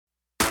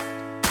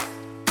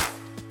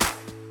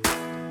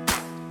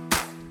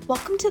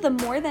Welcome to the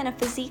More Than a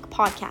Physique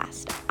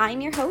podcast. I'm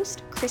your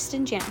host,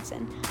 Kristen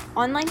Jansen,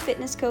 online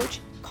fitness coach,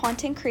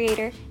 content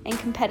creator, and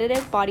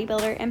competitive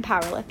bodybuilder and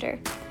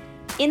powerlifter.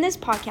 In this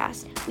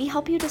podcast, we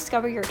help you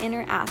discover your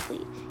inner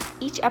athlete.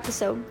 Each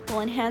episode will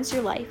enhance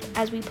your life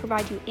as we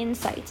provide you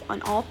insights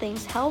on all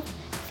things health,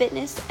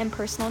 fitness, and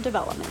personal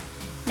development.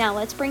 Now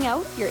let's bring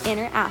out your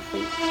inner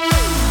athlete.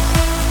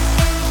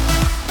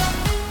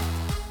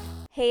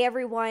 Hey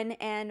everyone,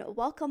 and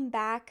welcome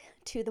back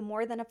to the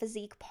More Than a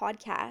Physique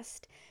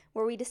podcast,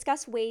 where we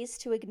discuss ways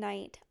to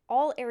ignite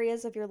all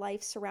areas of your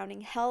life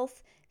surrounding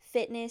health,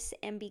 fitness,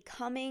 and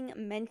becoming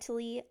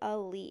mentally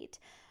elite.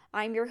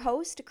 I'm your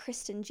host,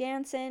 Kristen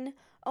Jansen,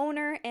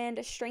 owner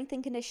and strength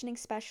and conditioning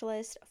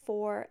specialist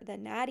for the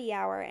Natty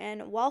Hour,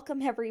 and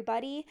welcome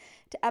everybody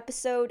to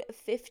episode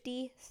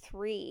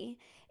 53.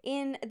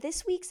 In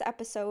this week's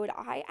episode,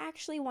 I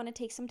actually want to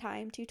take some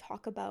time to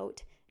talk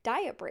about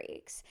diet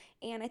breaks.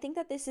 And I think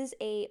that this is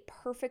a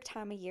perfect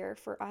time of year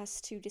for us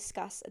to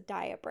discuss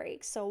diet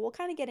breaks. So we'll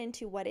kind of get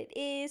into what it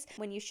is,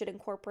 when you should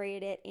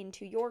incorporate it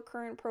into your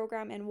current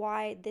program, and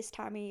why this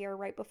time of year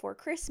right before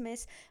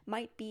Christmas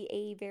might be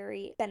a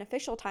very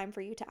beneficial time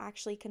for you to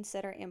actually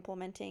consider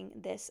implementing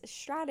this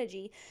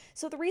strategy.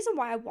 So the reason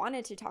why I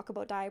wanted to talk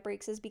about diet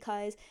breaks is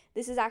because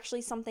this is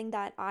actually something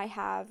that I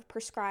have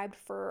prescribed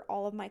for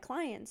all of my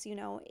clients. You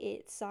know,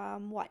 it's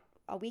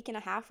a week and a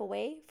half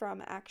away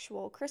from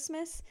actual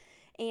Christmas,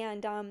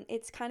 and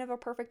it's kind of a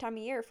perfect time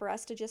of year for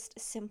us to just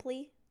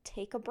simply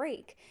take a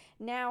break.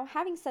 Now,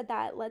 having said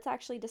that, let's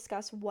actually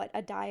discuss what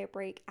a diet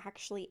break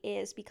actually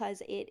is,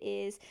 because it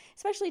is,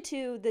 especially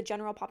to the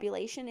general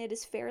population, it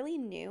is fairly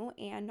new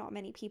and not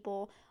many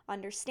people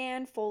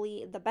understand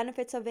fully the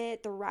benefits of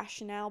it, the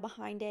rationale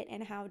behind it,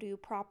 and how to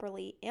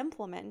properly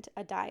implement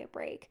a diet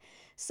break.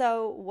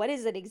 So what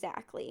is it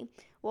exactly?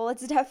 Well,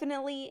 it's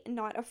definitely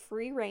not a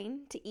free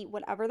rein to eat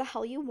whatever the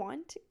hell you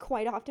want.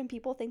 Quite often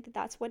people think that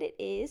that's what it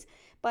is,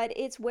 but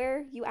it's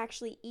where you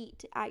actually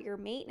eat at your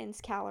maintenance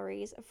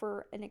calories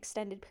for an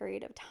extended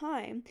period of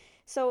time.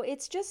 So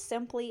it's just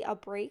simply a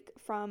break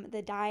from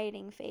the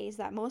dieting phase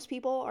that most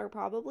people are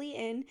probably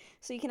in,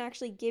 so you can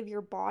actually give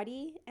your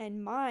body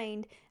and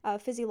mind a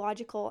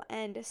physiological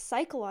and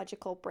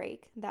psychological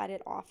break that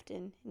it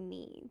often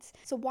needs.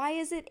 So why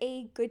is it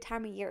a good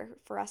time of year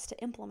for us to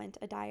implement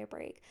a diet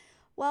break?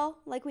 Well,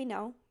 like we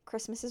know,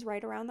 Christmas is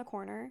right around the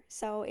corner,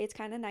 so it's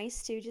kind of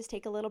nice to just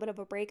take a little bit of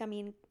a break. I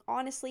mean,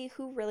 honestly,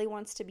 who really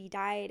wants to be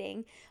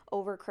dieting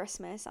over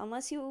Christmas?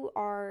 Unless you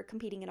are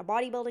competing in a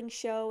bodybuilding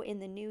show in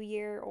the new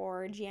year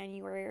or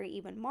January or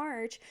even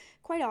March,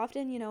 quite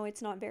often, you know,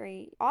 it's not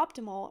very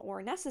optimal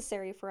or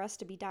necessary for us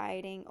to be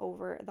dieting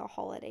over the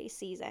holiday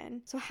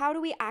season. So how do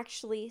we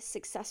actually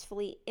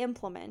successfully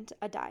implement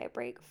a diet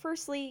break?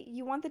 Firstly,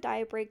 you want the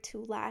diet break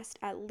to last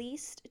at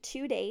least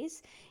 2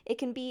 days. It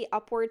can be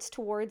upwards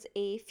towards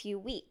a few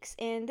weeks.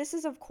 And this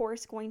is, of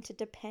course, going to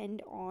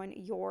depend on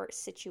your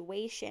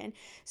situation.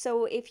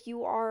 So if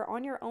you are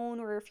on your own,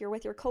 or if you're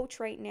with your coach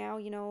right now,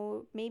 you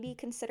know, maybe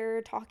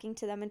consider talking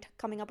to them and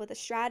coming up with a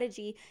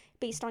strategy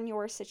based on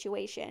your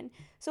situation.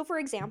 So for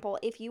example,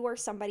 if you are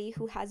somebody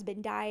who has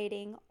been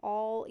dieting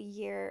all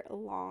year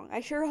long,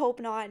 I sure hope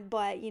not,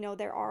 but you know,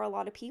 there are a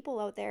lot of people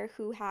out there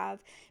who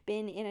have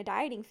been in a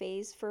dieting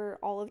phase for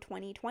all of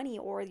 2020,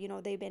 or you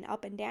know, they've been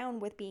up and down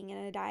with being in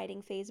a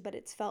dieting phase, but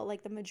it's felt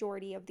like the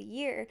majority of the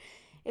year.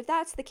 If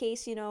that's the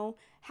case, you know,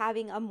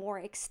 having a more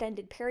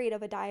extended period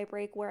of a diet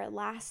break where it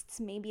lasts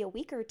maybe a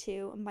week or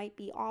two might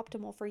be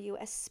optimal for you,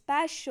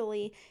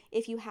 especially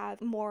if you have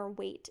more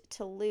weight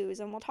to lose.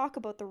 And we'll talk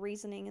about the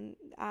reasoning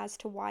as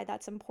to why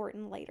that's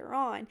important later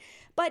on.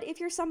 But if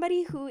you're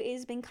somebody who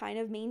has been kind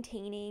of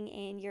maintaining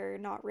and you're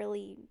not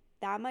really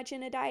that much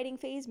in a dieting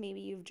phase,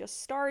 maybe you've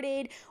just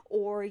started,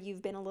 or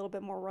you've been a little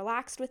bit more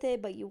relaxed with it,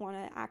 but you want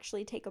to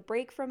actually take a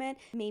break from it,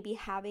 maybe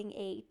having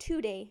a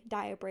 2-day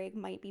diet break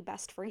might be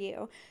best for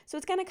you. So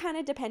it's going to kind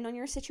of depend on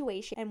your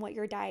situation and what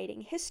your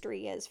dieting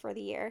history is for the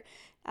year.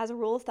 As a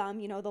rule of thumb,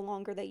 you know, the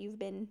longer that you've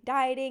been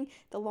dieting,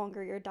 the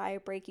longer your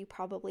diet break you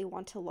probably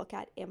want to look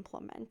at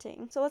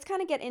implementing. So let's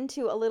kind of get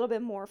into a little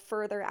bit more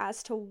further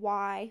as to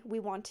why we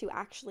want to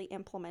actually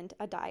implement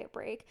a diet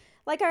break.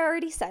 Like I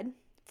already said,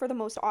 for the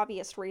most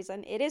obvious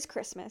reason, it is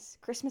Christmas.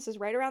 Christmas is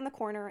right around the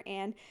corner,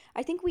 and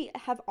I think we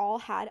have all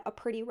had a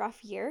pretty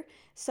rough year,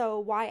 so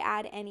why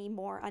add any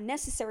more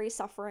unnecessary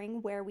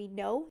suffering where we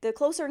know the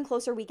closer and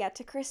closer we get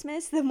to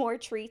Christmas, the more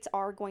treats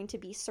are going to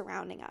be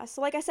surrounding us.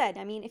 So like I said,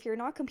 I mean, if you're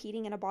not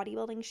competing in a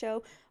bodybuilding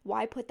show,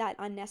 why put that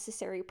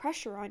unnecessary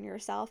pressure on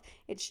yourself?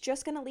 It's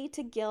just going to lead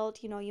to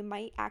guilt. You know, you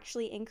might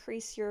actually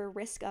increase your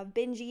risk of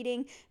binge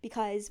eating,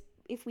 because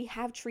if we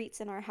have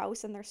treats in our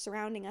house and they're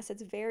surrounding us,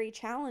 it's very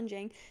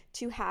challenging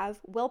to have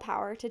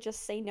willpower to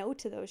just say no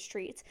to those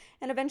treats.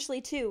 And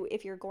eventually too,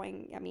 if you're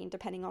going,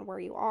 depending on where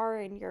you are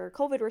and your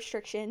COVID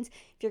restrictions,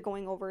 if you're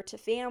going over to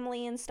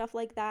family and stuff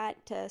like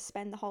that to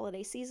spend the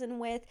holiday season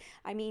with,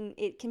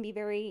 it can be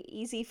very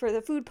easy for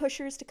the food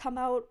pushers to come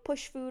out,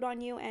 push food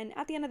on you. And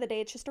at the end of the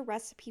day, it's just a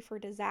recipe for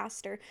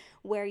disaster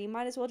where you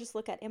might as well just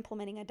look at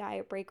implementing a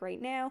diet break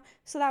right now.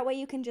 So that way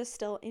you can just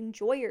still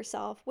enjoy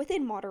yourself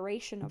within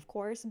moderation, of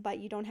course, but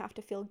you don't have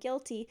to feel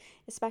guilty,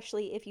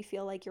 especially if you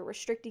feel like you're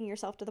restricting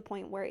yourself to the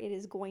point where it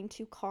is going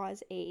to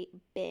cause a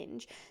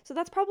binge. So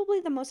that's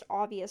probably the most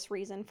obvious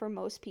reason for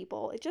most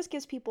people. It just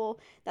gives people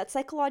that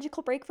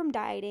psychological break from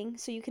dieting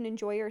so you can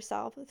enjoy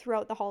yourself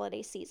throughout the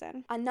holiday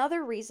season.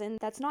 Another reason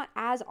that's not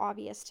as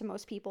obvious to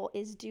most people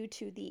is due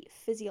to the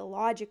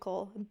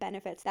physiological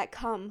benefits that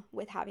come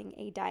with having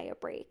a diet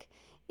break.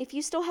 If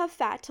you still have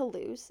fat to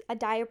lose, a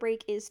diet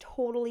break is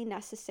totally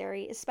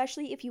necessary,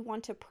 especially if you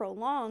want to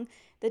prolong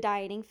the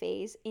dieting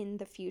phase in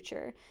the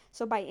future.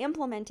 So by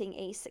implementing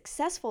a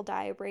successful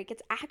diet break,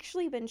 it's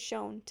actually been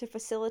shown to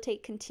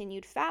facilitate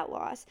continued fat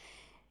loss,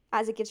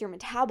 as it gives your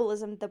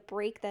metabolism the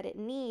break that it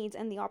needs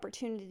and the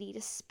opportunity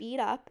to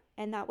speed up,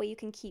 and that way you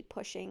can keep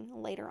pushing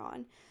later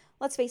on.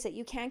 Let's face it,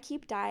 you can't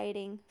keep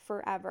dieting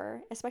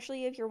forever,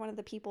 especially if you're one of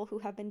the people who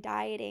have been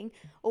dieting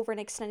over an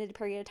extended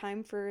period of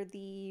time for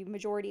the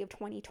majority of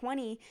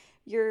 2020.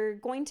 You're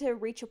going to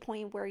reach a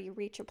point where you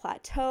reach a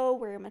plateau,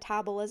 where your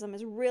metabolism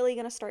is really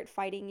going to start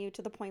fighting you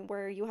to the point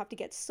where you have to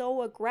get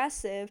so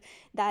aggressive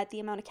that the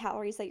amount of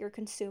calories that you're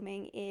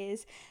consuming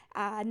is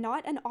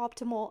not an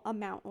optimal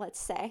amount, let's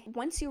say.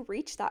 Once you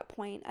reach that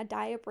point, a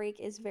diet break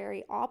is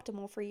very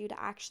optimal for you to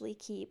actually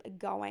keep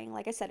going.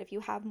 Like I said, if you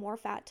have more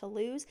fat to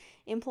lose,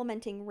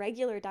 implementing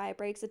regular diet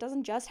breaks, it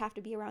doesn't just have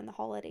to be around the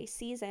holiday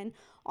season.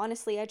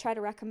 Honestly, I try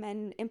to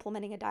recommend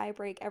implementing a diet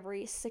break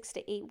every 6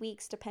 to 8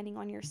 weeks, depending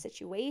on your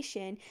situation.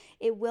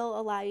 It will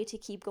allow you to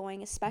keep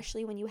going,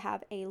 especially when you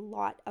have a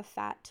lot of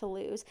fat to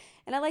lose.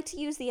 And I like to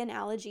use the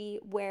analogy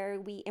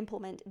where we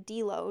implement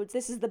deloads.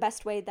 This is the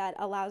best way that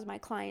allows my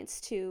clients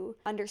to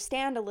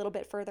understand a little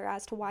bit further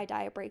as to why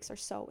diet breaks are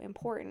so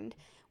important.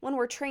 When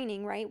we're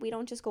training, right, we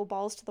don't just go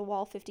balls to the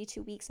wall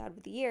 52 weeks out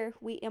of the year.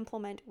 We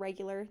implement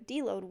regular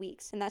deload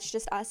weeks. And that's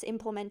just us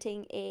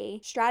implementing a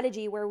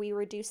strategy where we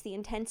reduce the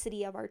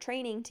intensity of our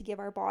training to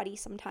give our body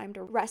some time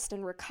to rest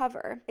and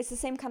recover. It's the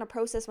same kind of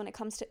process when it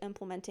comes to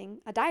implementing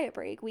a diet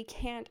break. We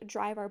can't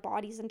drive our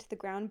bodies into the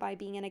ground by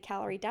being in a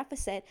calorie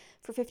deficit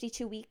for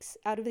 52 weeks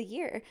out of the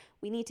year.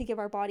 We need to give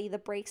our body the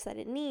breaks that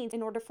it needs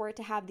in order for it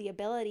to have the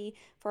ability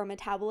for our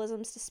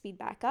metabolisms to speed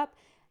back up,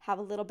 have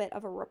a little bit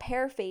of a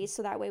repair phase,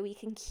 so that way we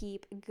can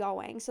keep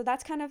going. So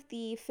that's kind of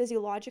the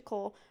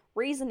physiological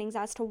reasonings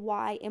as to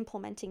why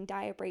implementing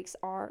diet breaks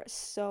are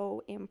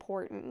so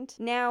important.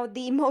 Now,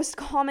 the most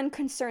common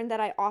concern that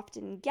I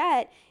often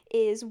get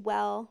is,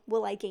 well,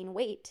 will I gain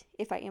weight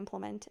if I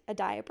implement a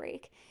diet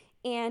break?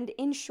 And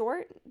in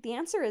short, the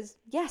answer is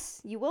yes,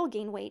 you will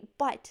gain weight,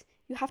 but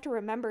you have to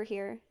remember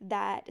here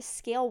that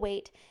scale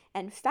weight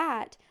and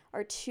fat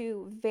are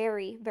two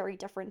very, very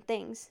different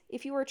things.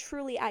 If you are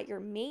truly at your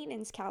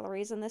maintenance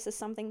calories, and this is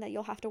something that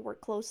you'll have to work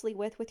closely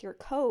with your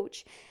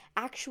coach,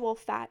 actual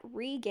fat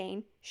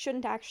regain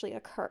shouldn't actually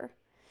occur.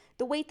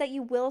 The weight that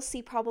you will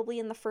see probably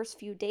in the first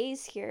few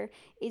days here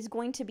is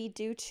going to be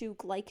due to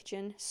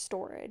glycogen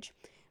storage.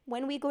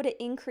 When we go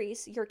to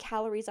increase your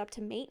calories up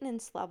to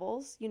maintenance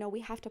levels, we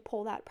have to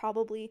pull that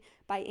probably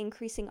by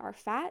increasing our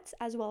fats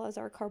as well as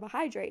our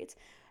carbohydrates.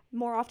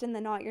 More often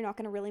than not, you're not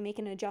going to really make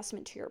an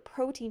adjustment to your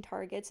protein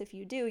targets. If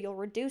you do, you'll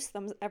reduce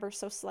them ever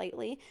so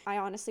slightly. I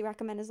honestly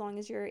recommend, as long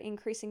as you're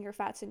increasing your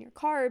fats and your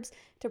carbs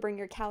to bring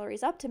your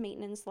calories up to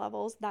maintenance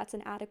levels, that's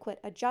an adequate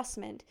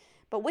adjustment.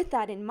 But with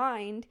that in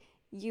mind,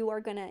 you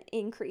are going to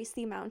increase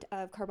the amount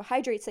of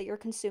carbohydrates that you're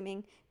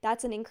consuming.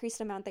 That's an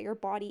increased amount that your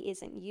body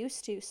isn't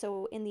used to.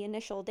 So in the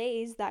initial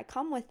days that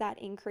come with that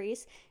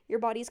increase, your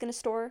body's going to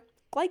store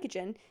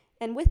glycogen.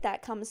 And with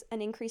that comes an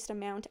increased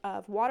amount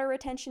of water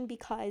retention,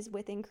 because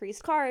with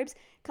increased carbs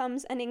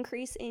comes an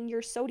increase in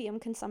your sodium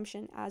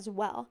consumption as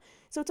well.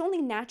 So it's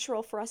only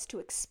natural for us to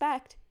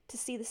expect to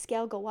see the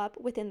scale go up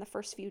within the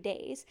first few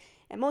days.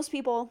 And most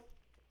people,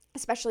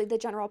 especially the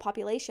general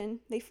population,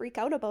 they freak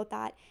out about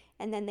that,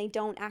 and then they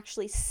don't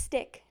actually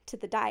stick to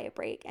the diet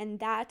break. And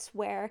that's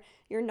where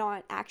you're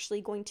not actually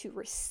going to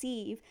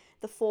receive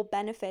the full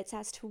benefits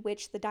as to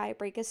which the diet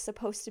break is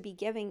supposed to be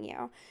giving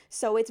you.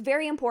 So it's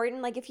very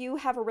important. Like, if you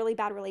have a really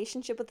bad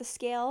relationship with the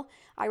scale,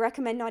 I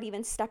recommend not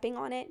even stepping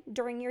on it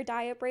during your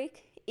diet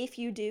break. If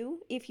you do,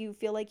 if you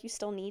feel like you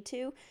still need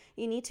to,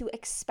 you need to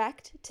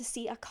expect to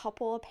see a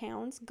couple of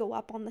pounds go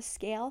up on the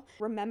scale.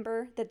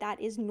 Remember that that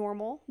is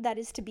normal. That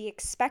is to be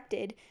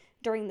expected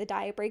during the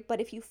diet break. But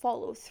if you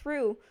follow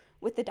through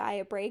with the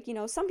diet break,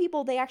 some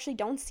people, they actually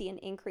don't see an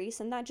increase,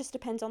 and that just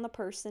depends on the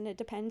person. It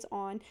depends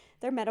on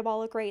their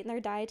metabolic rate and their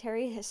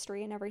dietary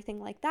history and everything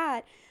like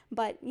that.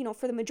 But,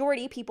 for the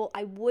majority of people,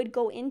 I would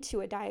go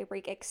into a diet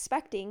break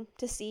expecting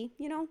to see,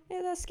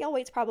 the scale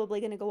weight's probably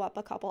going to go up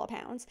a couple of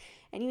pounds.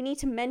 And you need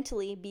to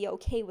mentally be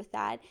okay with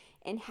that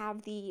and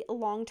have the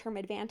long-term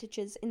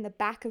advantages in the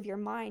back of your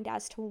mind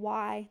as to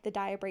why the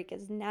diet break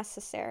is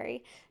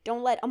necessary.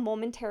 Don't let a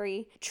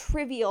momentary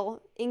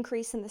trivial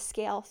increase in the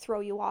scale throw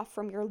you off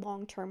from your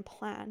long-term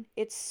plan.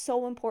 It's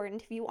so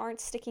important. If you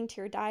aren't sticking to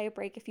your diet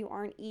break, if you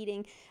aren't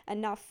eating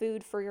enough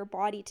food for your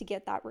body to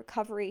get that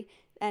recovery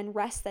and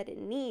rest that it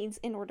needs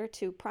in order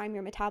to prime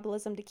your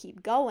metabolism to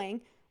keep going,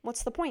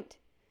 what's the point?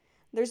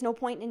 There's no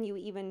point in you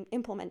even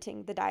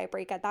implementing the diet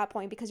break at that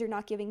point, because you're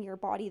not giving your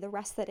body the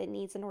rest that it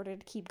needs in order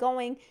to keep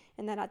going.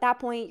 And then at that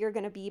point, you're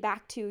going to be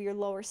back to your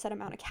lower set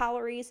amount of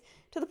calories,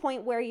 to the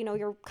point where,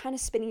 you're kind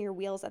of spinning your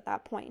wheels at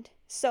that point.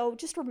 So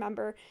just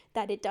remember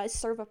that it does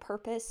serve a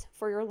purpose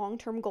for your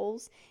long-term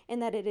goals, and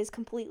that it is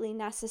completely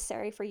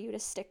necessary for you to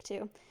stick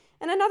to.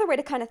 And another way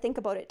to kind of think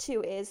about it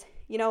too is,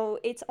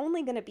 it's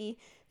only going to be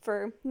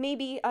for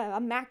maybe a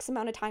max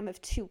amount of time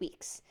of 2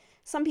 weeks.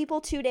 Some people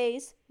 2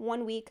 days,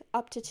 1 week,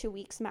 up to 2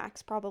 weeks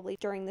max, probably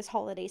during this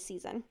holiday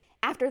season.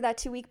 After that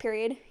 2 week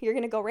period, you're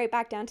going to go right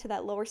back down to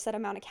that lower set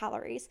amount of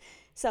calories.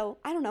 So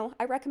I don't know,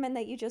 I recommend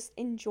that you just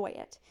enjoy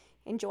it.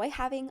 Enjoy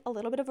having a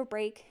little bit of a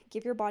break,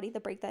 give your body the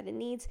break that it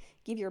needs,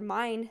 give your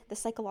mind the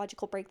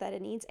psychological break that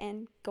it needs,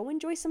 and go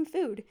enjoy some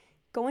food.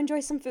 Go enjoy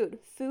some food.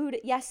 Food,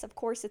 yes, of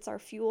course, it's our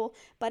fuel,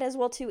 but as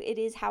well too, it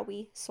is how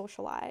we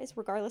socialize.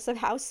 Regardless of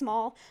how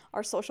small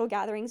our social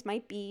gatherings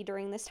might be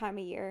during this time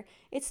of year,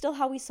 it's still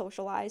how we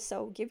socialize.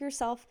 So give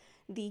yourself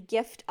the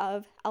gift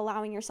of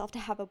allowing yourself to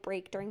have a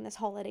break during this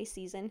holiday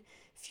season.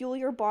 Fuel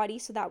your body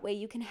so that way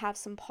you can have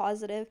some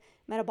positive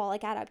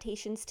metabolic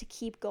adaptations to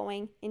keep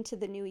going into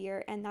the new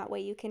year, and that way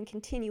you can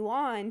continue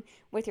on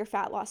with your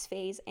fat loss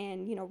phase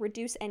and,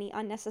 reduce any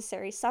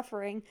unnecessary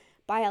suffering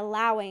by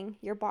allowing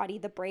your body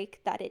the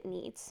break that it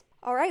needs.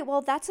 All right,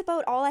 well, that's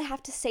about all I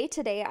have to say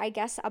today, I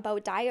guess,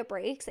 about diet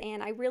breaks,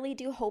 and I really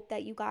do hope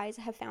that you guys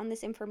have found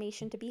this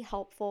information to be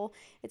helpful.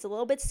 It's a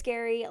little bit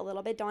scary, a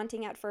little bit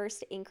daunting at first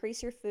to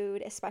increase your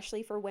food,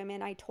 especially for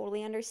women. I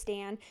totally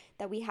understand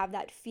that we have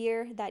that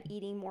fear that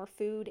eating more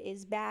food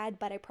is bad,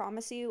 but I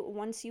promise you,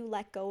 once you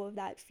let go of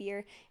that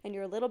fear and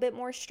you're a little bit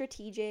more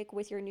strategic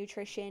with your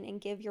nutrition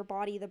and give your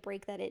body the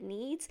break that it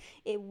needs,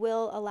 it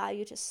will allow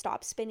you to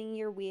stop spinning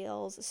your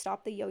wheels,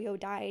 stop the yo-yo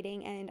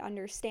dieting, and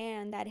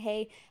understand that,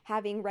 hey,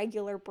 having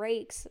regular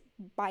breaks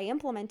by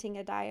implementing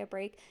a diet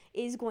break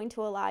is going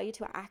to allow you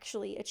to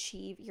actually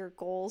achieve your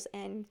goals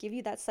and give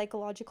you that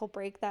psychological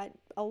break that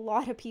a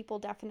lot of people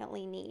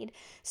definitely need.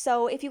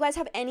 So if you guys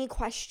have any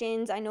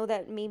questions, I know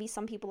that maybe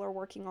some people are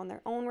working on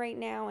their own right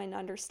now and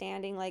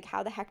understanding like,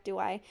 how the heck do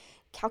I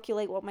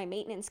calculate what my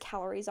maintenance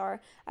calories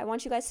are? I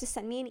want you guys to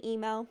send me an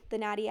email,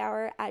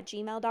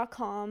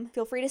 thenattyhour@gmail.com.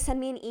 Feel free to send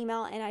me an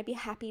email and I'd be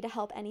happy to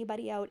help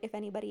anybody out if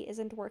anybody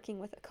isn't working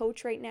with a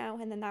coach right now.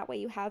 And then that way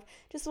you have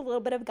just a little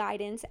bit of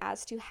guidance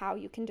as to how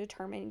you can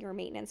determine your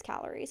maintenance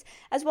calories.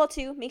 As well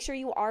too, make sure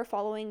you are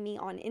following me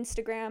on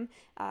Instagram,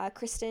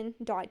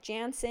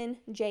 Kristen.Janzen,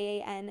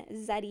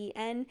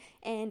 Janzen,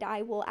 and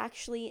I will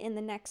actually in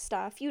the next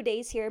few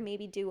days here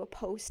maybe do a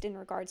post in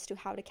regards to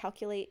how to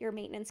calculate your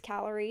maintenance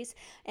calories,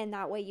 and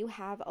that way you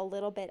have a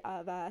little bit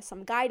of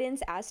some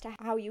guidance as to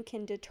how you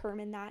can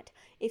determine that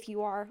if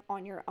you are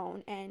on your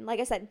own. And like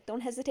I said,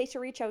 don't hesitate to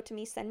reach out to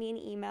me, send me an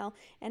email,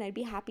 and I'd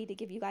be happy to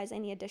give you guys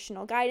any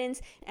additional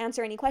guidance,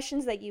 answer any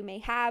questions that you may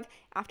have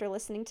after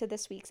listening to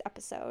this week's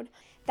episode.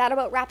 That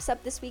about wraps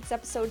up this week's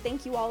episode.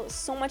 Thank you all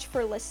so much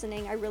for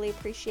listening. I really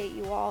appreciate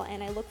you all,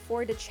 and I look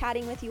forward to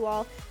chatting with you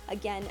all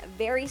again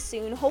very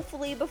soon,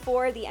 hopefully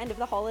before the end of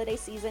the holiday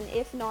season.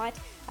 If not,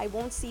 I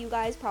won't see you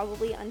guys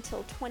probably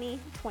until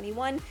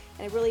 2021, and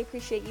I really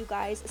appreciate you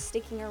guys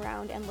sticking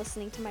around and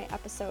listening to my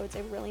episodes.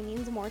 It really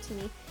means more to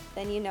me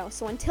than you know.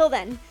 So until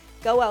then,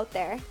 go out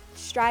there,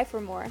 strive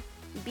for more,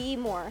 be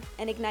more,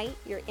 and ignite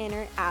your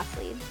inner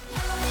athlete.